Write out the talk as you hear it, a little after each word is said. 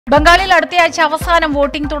ബംഗാളിൽ അടുത്തയാഴ്ച അവസാനം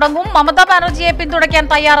വോട്ടിംഗ് തുടങ്ങും. മമതാ ബാനർജിയെ പിന്തുണയ്ക്കാൻ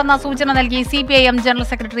തയ്യാറെന്ന സൂചന നൽകി CPIM general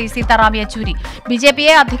secretary Sitaram Yechury.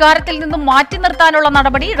 BJPയെ അധികാരത്തിൽ നിന്നും മാറ്റി നിർത്താനുള്ള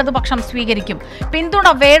നടപടി ഇടതുപക്ഷം സ്വീകരിക്കും. പിന്തുണ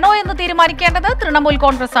വേണോ എന്ന് തീരുമാനിക്കേണ്ടത് തൃണമൂൽ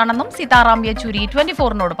കോൺഗ്രസ് ആണെന്നും സീതാറാം യെച്ചൂരി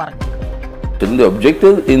 24നോട് പറഞ്ഞു. The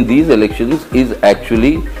objective in these elections is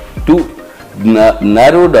actually to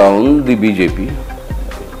narrow down the BJP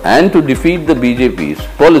and to defeat the BJP's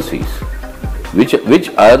policies which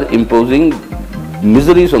are imposing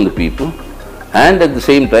miseries on the people and at the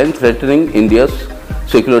same time threatening India's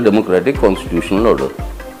secular democratic constitutional order.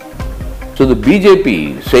 So the BJP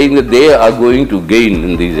saying that they are going to gain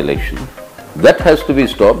in these elections, that has to be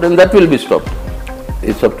stopped and that will be stopped.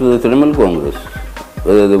 It's up to the Trinamool Congress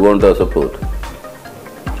whether they want our support.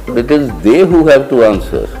 It is they who have to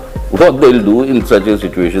answer what they'll do in such a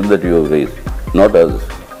situation that you have raised, not us.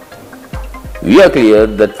 We are clear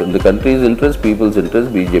that from the country's interest, people's interest,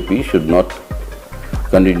 BJP should not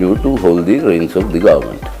continue to hold the reins of the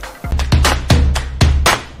government.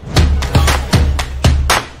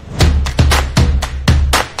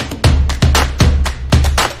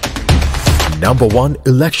 Number 1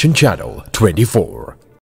 Election Channel 24.